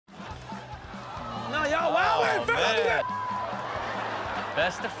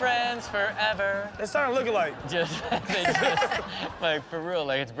Best of friends forever. They started looking like. They just, like, for real,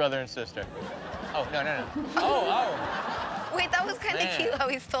 like it's brother and sister. Oh, no. Oh. Wait, that was kind of cute how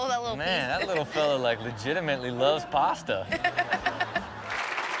he stole that little piece. Man, that little fella, like, legitimately loves pasta.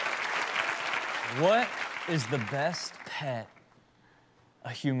 What is the best pet a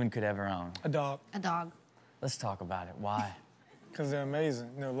human could ever own? A dog. A dog. Let's talk about it. Why? Because they're amazing.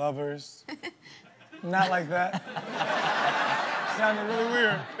 They're lovers. Not like that. Sounded really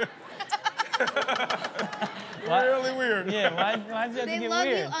weird. Really weird. Yeah, why'd you have to get weird? They love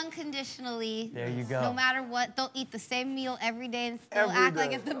you unconditionally. There you go. No matter what, they'll eat the same meal every day and still act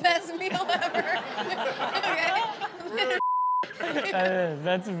like it's the best meal ever. Okay?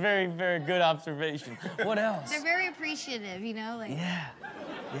 That's a very, very good observation. What else? They're very appreciative, you know? Like,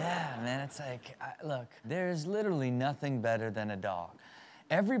 Yeah, man, it's like, look, there's literally nothing better than a dog.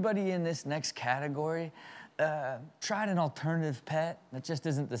 Everybody in this next category tried an alternative pet that just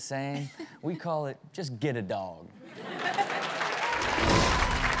isn't the same. We call it just get a dog.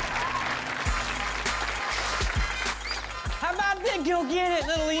 How about that? Go get it,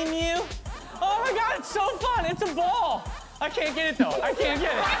 little emu. Oh my God, it's so fun. It's a ball. I can't get it though. I can't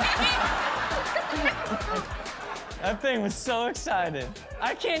get it. That thing was so excited.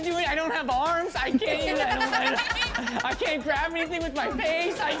 I can't do it. I don't have arms. I can't even. I can't grab anything with my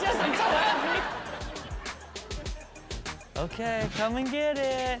face. I'm so happy. Okay, come and get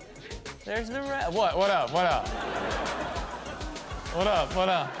it. There's the rat. What up? What up? What up? What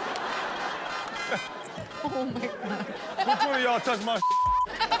up? Oh my God. Which one of y'all touched my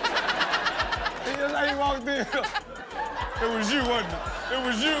He just ain't walked in. It was you, wasn't it? It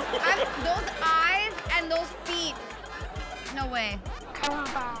was you. those eyes and those feet. No way.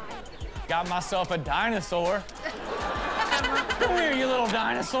 Got myself a dinosaur. Come here, you little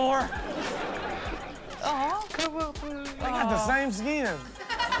dinosaur. Oh, come on, please. They got the same skin.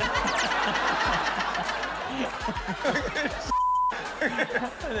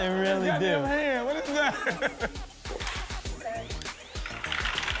 They really do. Hand. What is that?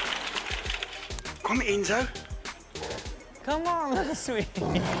 Come, Enzo. Come on, little sweetie.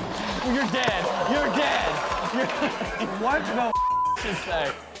 You're dead. You're dead. What the Just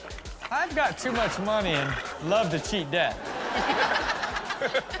say, I've got too much money and love to cheat death.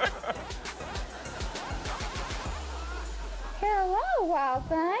 Hello, wild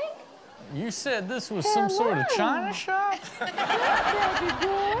thing. You said this was some sort of China shop? Yes, baby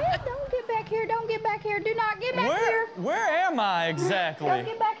boy. Don't get back here. Don't get back here. Do not get back here. Where am I exactly? Don't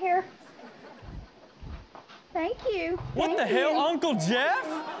get back here. Thank you. What the hell, Uncle Jeff?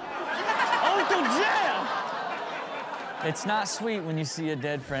 Uncle Jeff! It's not sweet when you see a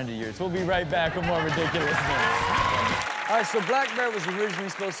dead friend of yours. We'll be right back with more Ridiculousness. All right, so Black Bear was originally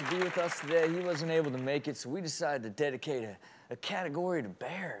supposed to be with us today. He wasn't able to make it, so we decided to dedicate a category to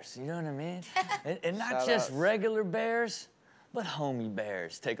bears, you know what I mean? And not Shout just outs. regular bears, but homie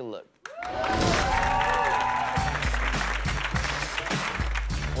bears. Take a look.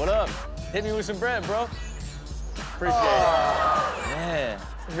 What up? Hit me with some bread, bro. Appreciate it. Yeah.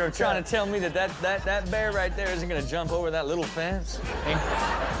 You're trying to tell me that bear right there isn't gonna jump over that little fence and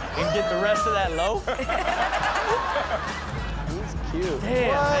get the rest of that loaf? He's cute.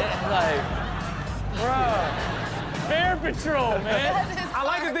 Damn, man. Like, bro. Bear Patrol, man. I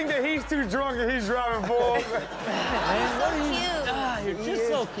like to think that he's too drunk and he's driving forward. Man, what are you? Cute. Ah, you're just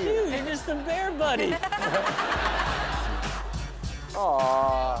so cute. You're just a bear buddy.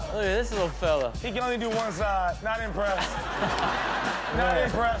 Aw, look at this little fella. He can only do one side. Not impressed. Not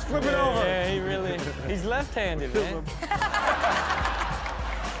impressed. Flip it over. Yeah, he's left-handed, man.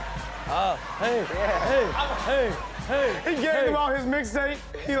 Oh, hey, hey. He gave him all his mixtape.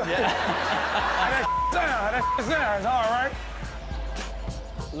 He like, that sounds all right.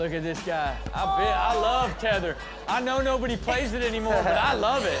 Look at this guy. I love Tether. I know nobody plays it anymore, but I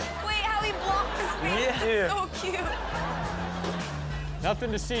love it. Wait, how he blocked his face. Yeah. So cute.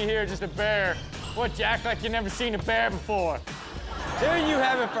 Nothing to see here, just a bear. What, you act like you never seen a bear before. There you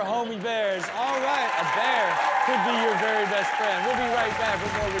have it for homie bears. All right, a bear could be your very best friend. We'll be right back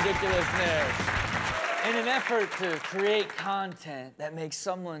with more Ridiculousness. In an effort to create content that makes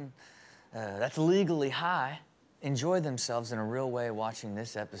someone that's legally high enjoy themselves in a real way watching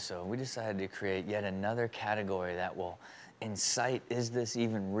this episode, we decided to create yet another category that will incite, is this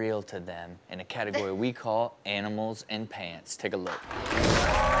even real to them, in a category we call Animals and Pants. Take a look.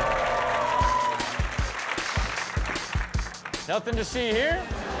 Nothing to see here.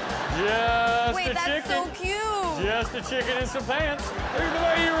 Just Wait, a that's chicken. so cute. Just a chicken in some pants. Look at the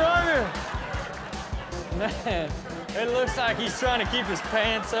way he's running. Man, it looks like he's trying to keep his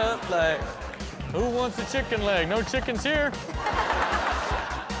pants up. Like, who wants a chicken leg? No chickens here.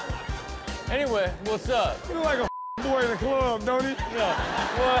 Anyway, what's up? You look like a boy in the club, don't he?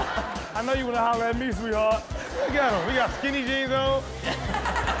 Yeah. Well, I know you wanna holler at me, sweetheart. Look at him. He got skinny jeans on.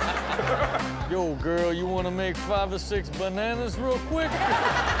 yo, girl, you wanna make 5 or 6 bananas real quick?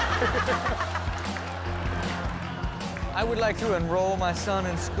 I would like to enroll my son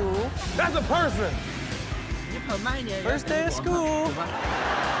in school. That's a person. First day of school.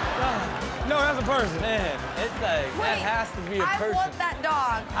 No, that's a person. Man, it's like, that has to be a I person. want that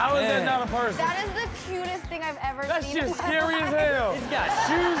dog. How is that Man. not a person? That is the cutest thing I've ever That seen. shit's in my scary as life. hell. He's got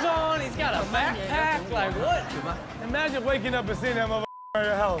shoes on, he's got a backpack, like what? Imagine waking up and seeing that motherfucker at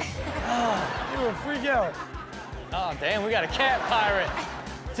your house. You would freak out. Oh, damn, we got a cat pirate.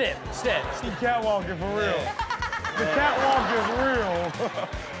 Sit. He catwalking for real. The catwalk is real.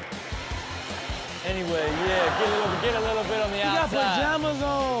 Anyway, yeah, get a little bit on the He got outside. pajamas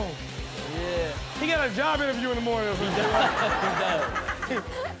on. Yeah, He got a job interview in the morning or something. he does.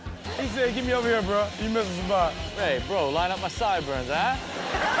 He said, get me over here, bro. You missing a spot. Hey, bro, line up my sideburns, huh?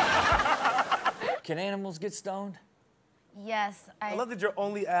 Can animals get stoned? Yes, I love that you're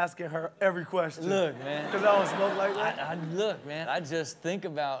only asking her every question. Look, man. Because I don't smoke like that. Look, man, I just think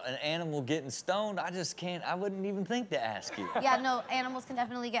about an animal getting stoned. I just can't, I wouldn't even think to ask you. Yeah, no, animals can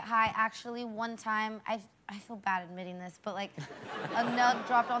definitely get high. Actually, one time, I feel bad admitting this, but like a nug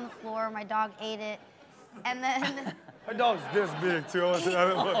dropped on the floor, my dog ate it, and then Her dog's this big, too.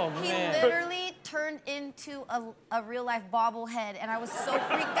 Oh, he man. literally turned into a real-life bobblehead, and I was so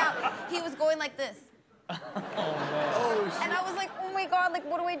freaked out. He was going like this. And I was like, oh my God, like,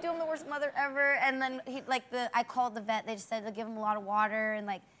 what do I do? I'm the worst mother ever. And then I called the vet. They just said to give him a lot of water, and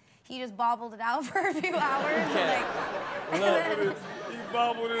like, he just bobbled it out for a few hours. Okay. And, like, He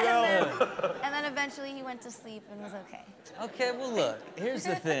bobbled it out. and then eventually he went to sleep and was okay. Okay, well, look, here's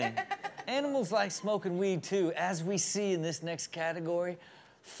the thing. Animals like smoking weed, too, as we see in this next category,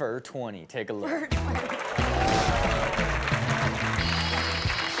 Fur 20. Take a look.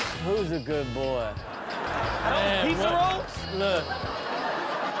 Who's a good boy? Man, Pizza rolls? Look.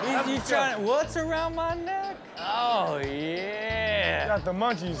 You trying, what's around my neck? Oh, yeah. Got the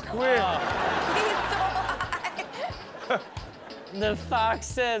munchies quick. He's so high. The fox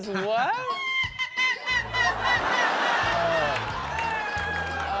says what?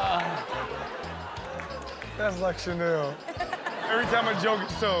 That's like Chanel. Every time a joke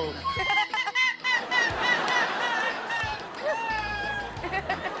is told.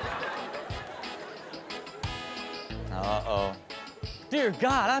 Uh-oh. Dear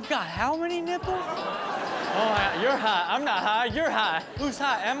God, I've got how many nipples? Oh, you're high. I'm not high. You're high. Who's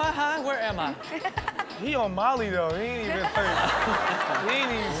high? Am I high? Where am I? He on Molly, though. He ain't even He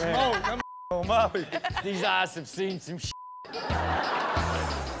ain't even smoke. That on Molly. These eyes have seen some shit.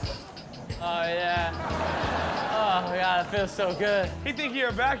 Oh, yeah. Oh, God, it feels so good. He think he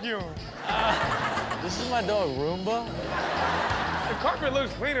a vacuum. This is my dog, Roomba. The carpet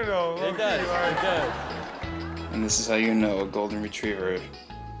looks cleaner, though. It does. It does. And this is how you know a golden retriever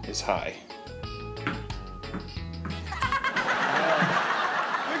is high.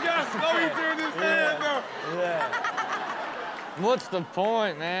 Look how slow he turned his head, though. Yeah. What's the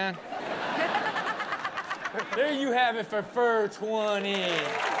point, man? There you have it for Fur 20.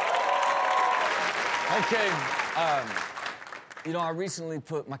 Okay, you know, I recently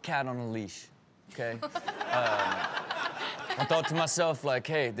put my cat on a leash, okay? I thought to myself, like,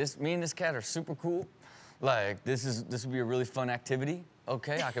 hey, me and this cat are super cool. Like, this would be a really fun activity,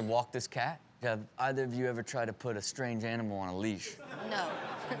 okay? I could walk this cat. Have either of you ever tried to put a strange animal on a leash? No.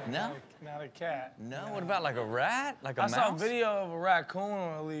 No? Not a cat. No? What about like a rat? Like a mouse? I saw a video of a raccoon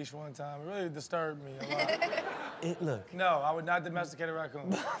on a leash one time. It really disturbed me a lot. Look. No, I would not domesticate a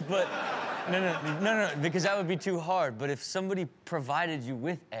raccoon. But, no, because that would be too hard. But if somebody provided you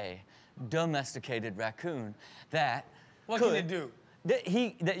with a domesticated raccoon, What can it do? That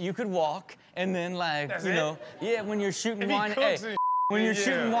you could walk and then like, That's you it? know, yeah, when you're shooting If he wine, cooks hey, and when you're yeah.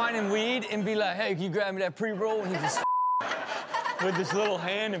 shooting wine and weed and be like, hey, can you grab me that pre-roll? And he just with this little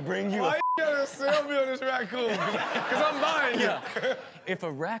hand and bring you Why a you gotta sell me on this raccoon? Because I'm buying you. yeah. If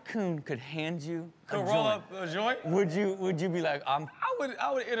a raccoon could hand you a Could joint, roll up a joint? would you be like, I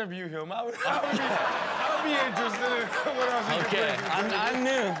would interview him. I would be interested in what else he could okay, bring. I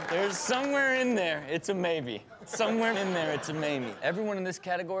knew. There's somewhere in there, it's a maybe. Somewhere in there, it's a maybe. Everyone in this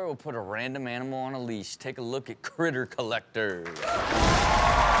category will put a random animal on a leash. Take a look at critter collectors.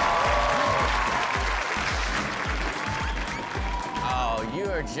 Oh, you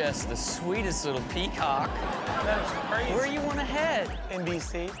are just the sweetest little peacock. That's crazy. Where you want to head? In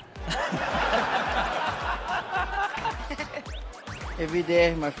D.C. Every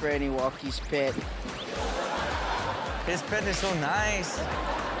day, my friend, he walks his pet. His pet is so nice.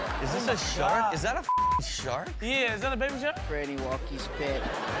 Is this a shark? Is that a f***ing shark? Yeah, is that a baby shark? Freddie Walkie's pet.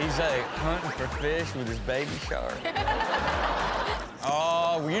 He's like hunting for fish with his baby shark.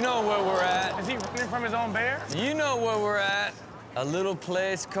 Oh, you know where we're at. Is he running from his own bear? You know where we're at. A little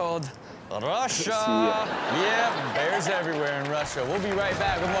place called Russia. Yeah, bears everywhere in Russia. We'll be right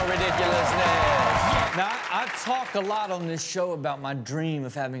back with more ridiculousness. Now, I talk a lot on this show about my dream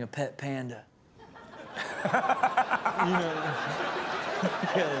of having a pet panda. You know,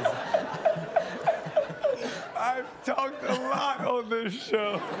 because I've talked a lot on this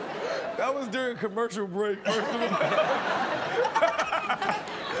show. That was during commercial break, first of all.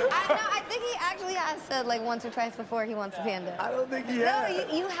 I think he actually has said like once or twice before he wants a panda. I don't think he No,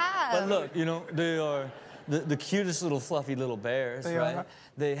 has. you have. But look, you know, they are the cutest little fluffy little bears, They right? are.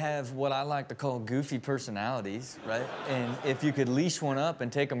 They have what I like to call goofy personalities, right? And if you could leash one up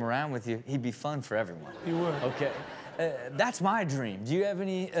and take him around with you, he'd be fun for everyone. He would. Okay. That's my dream. Do you have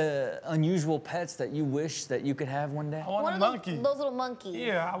any unusual pets that you wish that you could have one day? I want One a of monkey. those little monkeys.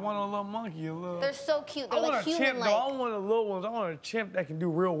 Yeah, I want a little monkey, a little. They're so cute. They're I want like a chimp, though. human-like. I don't want the little ones. I want a chimp that can do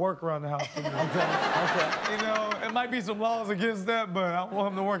real work around the house for me. Okay. You know, it might be some laws against that, but I want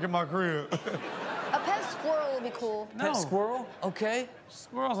him to work in my crib. A pet squirrel would be cool. Pet squirrel? Okay.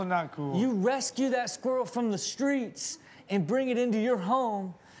 Squirrels are not cool. You rescue that squirrel from the streets and bring it into your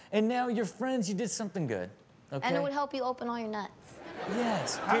home, and now your friends, you did something good. Okay? And it would help you open all your nuts.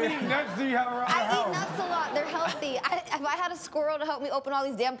 Yes. How many nuts do you have around the I house? eat nuts a lot. They're healthy. If I had a squirrel to help me open all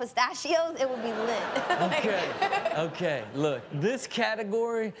these damn pistachios, it would be lit. Okay. Okay. Look, this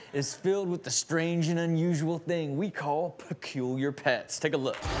category is filled with the strange and unusual thing we call peculiar pets. Take a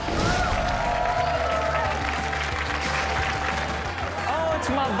look. Oh, it's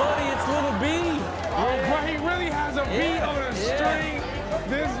my buddy. It's Little B. Oh, bro, he really has a bee on a string.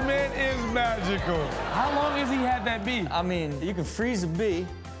 This man is magical. How long has he had that bee? I mean, you can freeze a bee,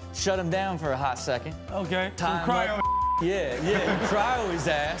 shut him down for a hot second. Okay. Time Some cryo. up. Yeah, you cryo his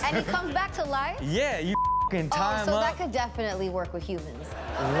ass. And he comes back to life? Yeah, you can time so up. that could definitely work with humans.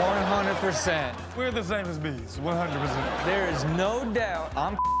 100%. We're the same as bees, 100%. There is no doubt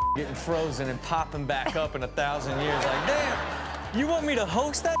I'm getting frozen and popping back up in 1,000 years. Like, damn, you want me to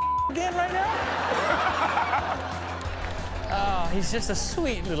host that again right now? Oh, he's just a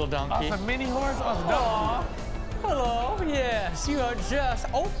sweet little donkey. That's a mini horse or a donkey? Aw. Hello, yes, you are just...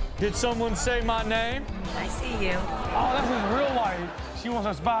 Oh, did someone say my name? I see you. Oh, that's his real wife. She wants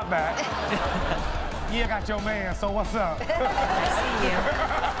her spot back. Yeah, I got your man, so what's up? I see you.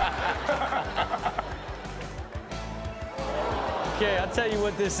 Okay, I'll tell you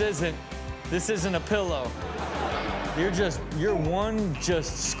what this isn't. This isn't a pillow. You're one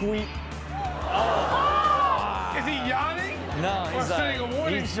just squeak. Is he yawning? No, Or sending a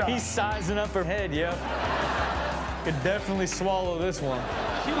warning shot? he's sizing up her head, yep. Could definitely swallow this one.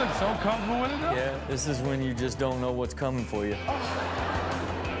 She looks so comfortable with it, though. Yeah, this is when you just don't know what's coming for you.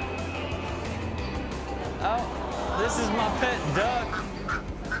 Oh, this is my pet duck.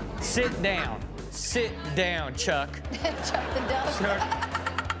 Sit down. Sit down, Chuck. Chuck the duck.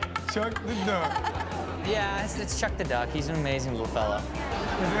 Chuck the duck. Yeah, it's Chuck the duck. He's an amazing little fella.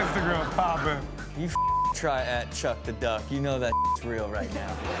 His Instagram's popping. You try at Chuck the duck. You know that's real right now.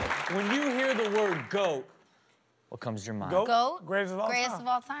 When you hear the word goat, what comes to your mind? Goat? Greatest of all Greatest time. of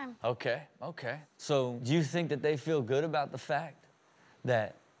all time. Okay, okay. So do you think that they feel good about the fact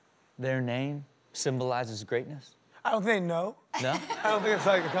that their name symbolizes greatness? I don't think no. No? I don't think it's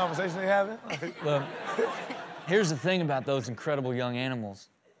like a conversation they having. Well, here's the thing about those incredible young animals.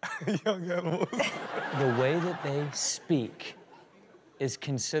 Young animals. The way that they speak is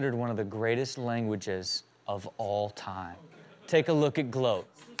considered one of the greatest languages of all time. Take a look at Gloat.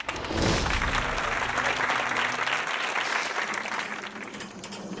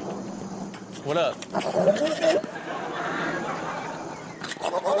 What up?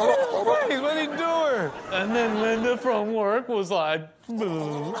 Wait, what are you doing? And then Linda from work was like,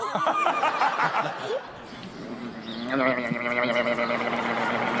 boo.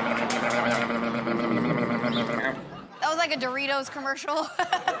 That was like a Doritos commercial.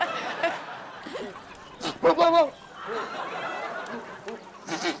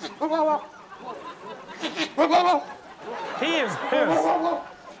 He is pissed.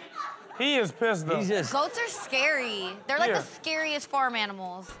 He is pissed, though. He's just, Goats are scary. They're like Yeah. the scariest farm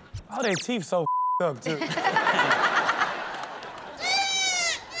animals. Oh, their teeth so up, too.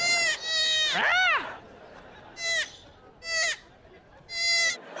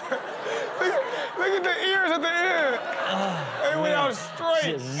 Look at the ears at the end. They went out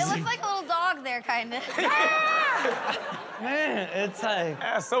straight. It looks like a little dog there, kind of. man, it's like,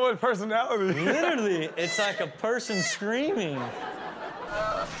 Has so much personality. literally, it's like a person screaming.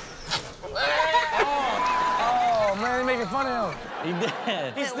 Oh, man, they making fun of him. He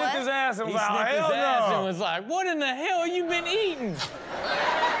did. He sniffed his ass and He was like, sniffed his hell ass no. and was like, what in the hell you been eating?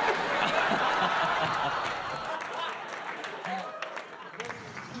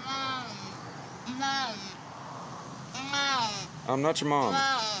 I'm not your mom.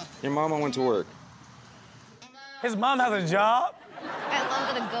 Your mama went to work. His mom has a job? I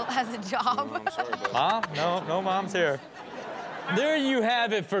love that a goat has a job. I'm sorry, bud. Mom? No mom's here. There you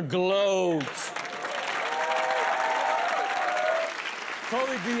have it for globes.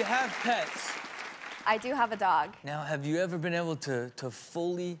 Chloe, do you have pets? I do have a dog. Now, have you ever been able to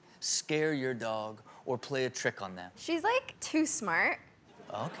fully scare your dog or play a trick on them? She's like too smart,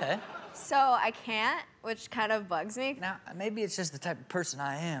 Okay. so I can't, which kind of bugs me. Now, maybe it's just the type of person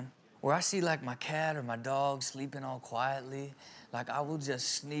I am, where I see like my cat or my dog sleeping all quietly, like I will just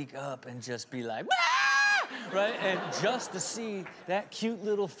sneak up and just be like, "Wah!" Right? And just to see that cute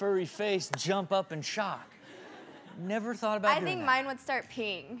little furry face jump up in shock. Never thought about I doing think that. mine would start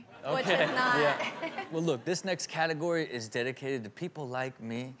peeing, which Okay, is not. yeah. Well, look, this next category is dedicated to people like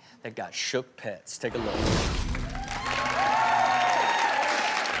me that got shook pets. Take a look.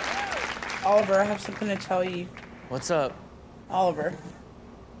 Oliver, I have something to tell you. What's up? Oliver,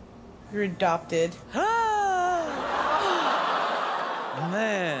 you're adopted.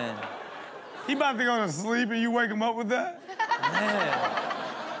 Man, He about to go to sleep and you wake him up with that?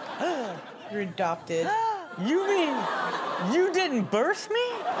 man. You're adopted. You mean you didn't birth me?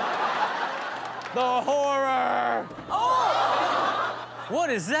 The horror! What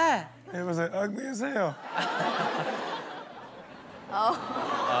is that? It was ugly as hell.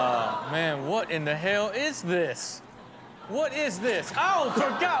 Man, what in the hell is this? What is this? Oh,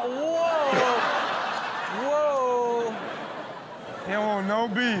 forgot. Whoa! Whoa! He don't want no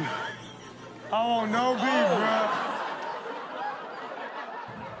beef. I want no beef, bro.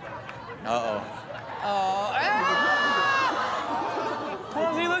 Uh-oh.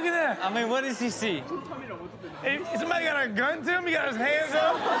 What was he looking at? I mean, what does he see? Hey, somebody got a gun to him? He got his hands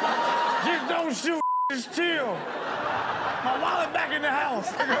up? Just don't shoot. Just chill. My wallet back in the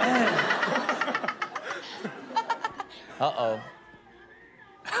house. Uh-oh.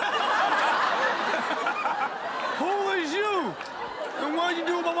 Who is you? And what did you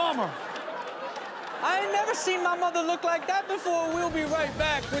do with my mama? I ain't never seen my mother look like that before. We'll be right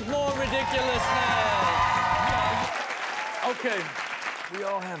back with more ridiculousness. Okay, we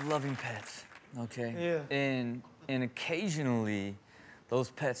all have loving pets, okay? Yeah. And occasionally,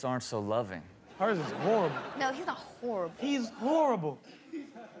 those pets aren't so loving. Hers is horrible. No, he's not horrible. He's horrible.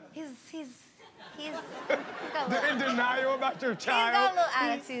 He's got a They're little, in denial about your he's got a child. little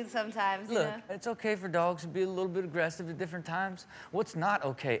attitude sometimes, you Look, know? it's okay for dogs to be a little bit aggressive at different times. What's not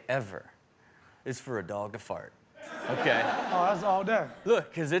okay ever is for a dog to fart, okay? Oh, that's all day.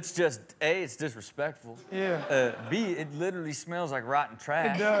 Look, because it's just, A, it's disrespectful. Yeah. B, it literally smells like rotten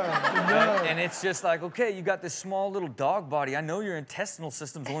trash. It does. It does. And it's just like, okay, you got this small little dog body. I know your intestinal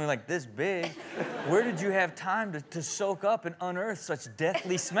system's only like this big. Where did you have time to soak up and unearth such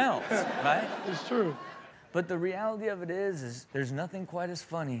deathly smells, right? It's true. But the reality of it is there's nothing quite as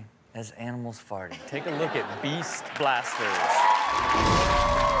funny as animals farting. Take a look at Beast Blasters.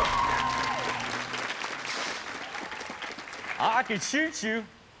 I could shoot you,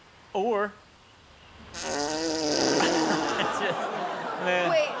 or... Man.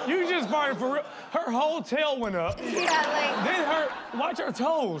 Wait, You just farted for real. Her whole tail went up. yeah, Then watch her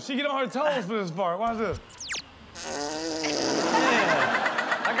toes. She get on her toes for this fart. Watch this.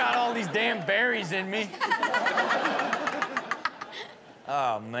 I got all these damn berries in me.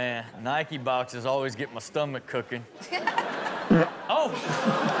 Oh, man. Nike boxes always get my stomach cooking. Oh!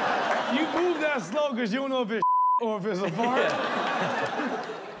 You move that slow because you don't know if it's or if it's a fart.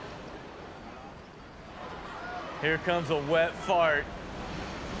 Here comes a wet fart.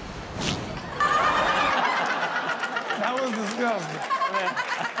 That was disgusting.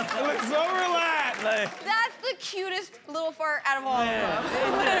 It looks so relaxed. That's the cutest little fart out of all of them.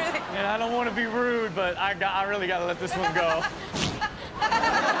 And I don't want to be rude, but I really got to let this one go.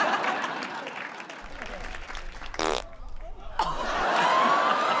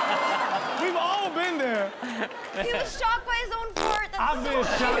 We've all been there. he was shocked by his own fart. I've been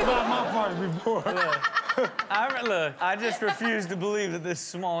shocked by my farts before. Look, I just refuse to believe that this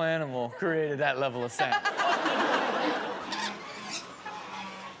small animal created that level of sound.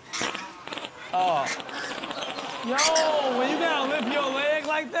 Yo, when you gotta lift your leg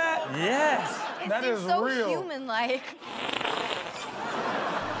like that, Yes! that is so real. human-like.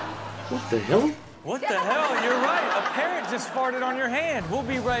 What the hell? You're right. A parrot just farted on your hand. We'll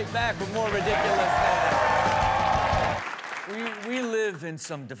be right back with more ridiculousness. we live in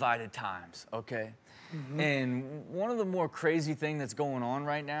some divided times, okay? And one of the more crazy things that's going on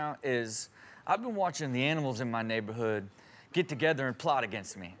right now is I've been watching the animals in my neighborhood get together and plot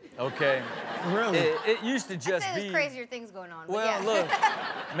against me, okay? Really? It used to just I'd say be... there's crazier things going on. Well, yeah.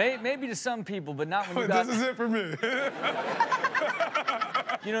 look, maybe to some people, but not when you got... This is it for me.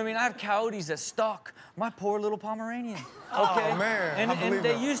 You know what I mean? I have coyotes that stalk my poor little Pomeranian. Okay? Oh, man. And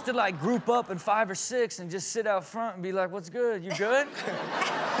they used to, like, group up in 5 or 6 and just sit out front and be like, what's good? You good?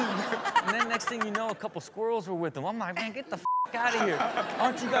 And then next thing you know, a couple squirrels were with them. I'm like, man, get the out of here.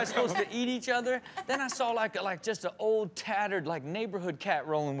 Aren't you guys supposed to eat each other? Then I saw, like just an old, tattered, like, neighborhood cat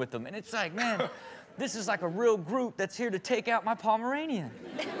rolling with them. And it's like, man, this is like a real group that's here to take out my Pomeranian.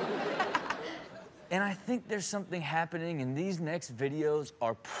 And I think there's something happening, and these next videos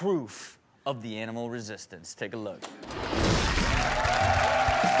are proof of the animal resistance. Take a look.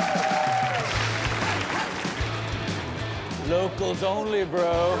 Locals only,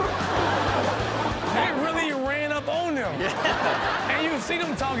 bro. They really ran up on them. Yeah. And you see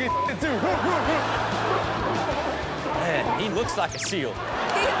them talking too. Man, he looks like a seal.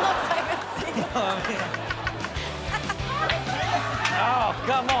 He looks like a seal. Oh,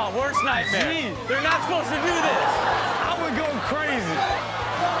 come on, worst nightmare. Jeez. They're not supposed to do this. I would go crazy.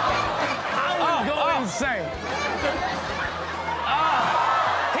 I would go insane.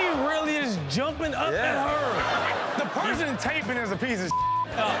 He really is jumping up at her. The person taping is a piece of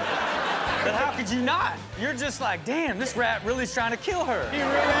But how could you not? You're just like, damn, this rat really is trying to kill her. He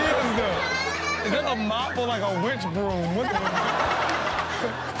really is, though. Is that a mop or like a witch broom? What the...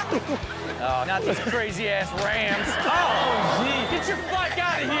 Oh, not these crazy-ass rams. Oh, gee. Get your butt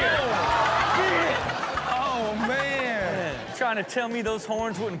out of here. Oh, man. Trying to tell me those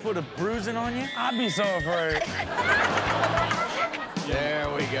horns wouldn't put a bruising on you? I'd be so afraid. There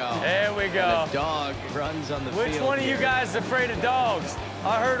we go. There we go. The dog runs on the field. Which one of you guys is afraid of dogs?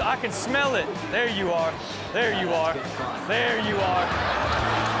 I can smell it. There you are. There you are. There you are.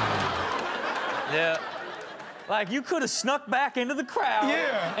 Yeah. Like, you could have snuck back into the crowd.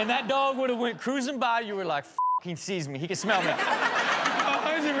 Yeah. And that dog would have went cruising by. You were like, he sees me. He can smell me.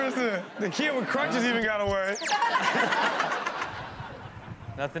 100%. The kid with crutches even got away.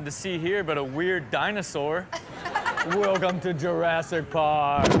 Nothing to see here but a weird dinosaur. Welcome to Jurassic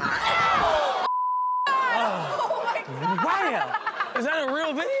Park. Oh my God. Wow. Is that a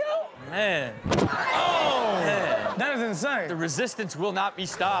real video? Man. Oh, Man. that is insane. The resistance will not be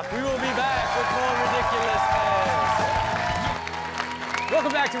stopped. We will be back with more Ridiculousness.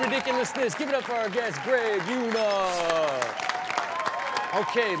 Welcome back to Ridiculousness. Give it up for our guest, Greg Una.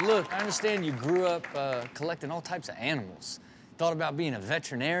 Okay, look, I understand you grew up collecting all types of animals. Thought about being a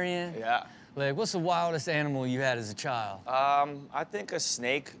veterinarian. Yeah. Like, what's the wildest animal you had as a child? I think a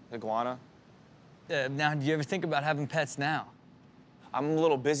snake, iguana. Now, do you ever think about having pets now? I'm a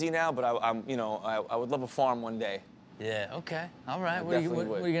little busy now, but I would love a farm one day. Yeah, okay. All right. I What are you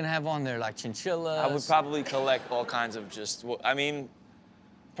definitely gonna have on there? Like chinchillas? I would probably collect all kinds of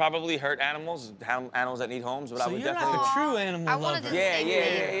probably hurt animals, animals that need homes, but so I would you're definitely... not a true animal lover.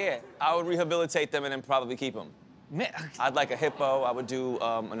 Yeah. I would rehabilitate them and then probably keep them. Man. I'd like a hippo. I would do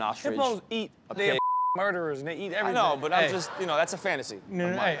an ostrich. Hippos eat. They're murderers, and they eat everything. I know, but I'm just, that's a fantasy. No,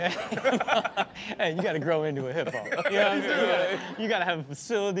 hey, you got to grow into a hippo. You know what I'm saying? You got to have a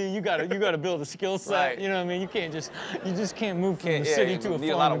facility. You got to build a skill set. Right. You know what I mean? You just can't move from the city to a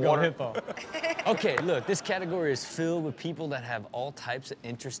farm and go hippo. Okay, look, this category is filled with people that have all types of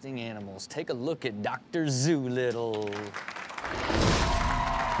interesting animals. Take a look at Dr. Zoolittle.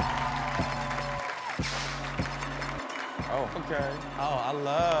 Oh, okay. Oh, I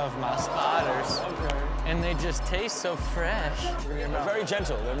love my spiders. Okay. And they just taste so fresh. They're very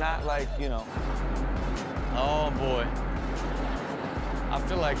gentle. They're not like, Oh, boy. I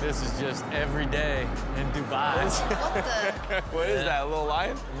feel like this is just every day in Dubai. What is that, a little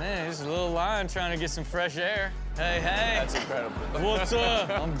lion? Man, it's a little lion trying to get some fresh air. Hey, hey. That's incredible. What's up?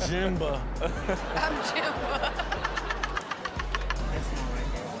 I'm Jimba. I'm Jimba.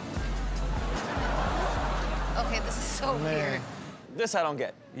 Okay, this is so weird. This I don't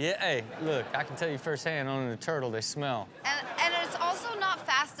get. Yeah, hey, look, I can tell you firsthand, on a turtle, they smell. And it's also not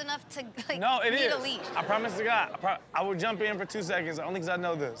fast enough to It need is. a leash. I promise to God. I will jump in for 2 seconds, only because I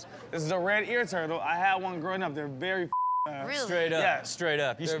know this. This is a red ear turtle. I had one growing up. They're very fast. Really? Straight up, Yes. straight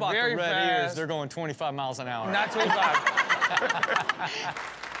up. You They're spot the very red fast. ears, they're going 25 miles an hour. Not 25.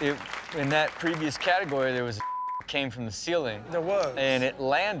 In that previous category, there was a came from the ceiling. There was. And it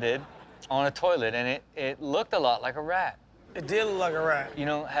landed on a toilet, and it looked a lot like a rat. It did look like a rat. You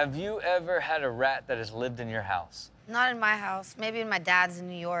know, have you ever had a rat that has lived in your house? Not in my house. Maybe in my dad's in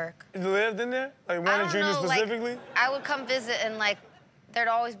New York. You lived in there? Like I Warner don't Jr. know, specifically? Like, I would come visit and like, there'd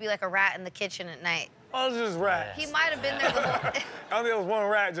always be like a rat in the kitchen at night. Oh, it's just rats. He might have been there the whole. I think there was one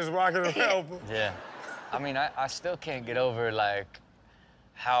rat just rocking around. Yeah. I mean, I still can't get over like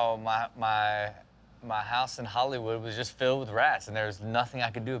how my house in Hollywood was just filled with rats and there was nothing I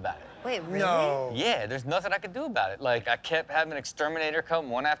could do about it. Wait, really? No. Yeah, there's nothing I could do about it. Like, I kept having an exterminator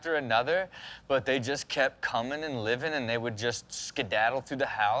come one after another, but they just kept coming and living, and they would just skedaddle through the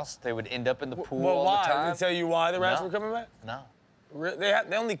house. They would end up in the pool all why? the time. Did they tell you why the rats were coming back? No.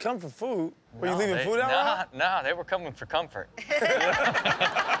 They only come for food. Were you leaving food out? No, they were coming for comfort.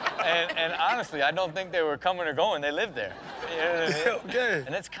 and honestly, I don't think they were coming or going. They lived there. You know what I mean? Okay.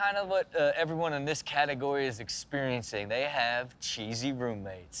 And that's kind of what everyone in this category is experiencing. They have cheesy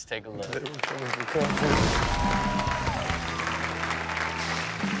roommates. Take a look. They were coming for comfort.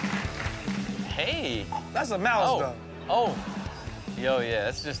 Hey. That's a mouse, though. Oh. Yo, yeah,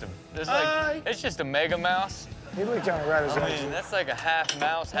 it's just a mega mouse. He looked kind of radish. I mean, that's like a half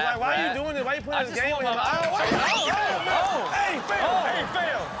mouse, half why rat. are you doing this? Why are you putting this game in? Hey,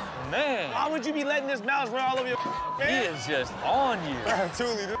 fail! Man. Why would you be letting this mouse run all over your He is just on you.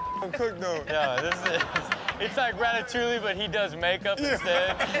 Ratatouille, this cook though. Yeah, it's like Ratatouille, but he does makeup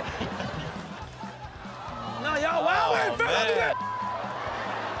instead. No, y'all wild, man.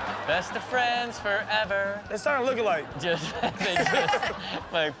 Best of friends forever. They started looking like.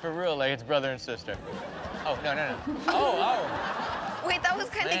 Like, for real, like it's brother and sister. Oh, no. Oh. Wait, that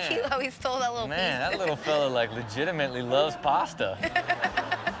was kind of cute how he stole that little piece. Man, that little fella, like, legitimately loves pasta.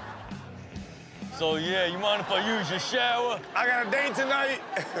 So, yeah, you mind if I use your shower? I got a date tonight.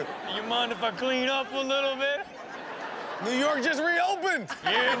 You mind if I clean up a little bit? New York just reopened.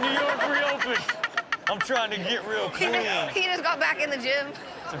 Yeah, New York reopened. I'm trying to get real clean. He just got back in the gym.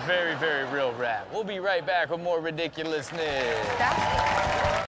 It's a very, very real rap. We'll be right back with more ridiculousness.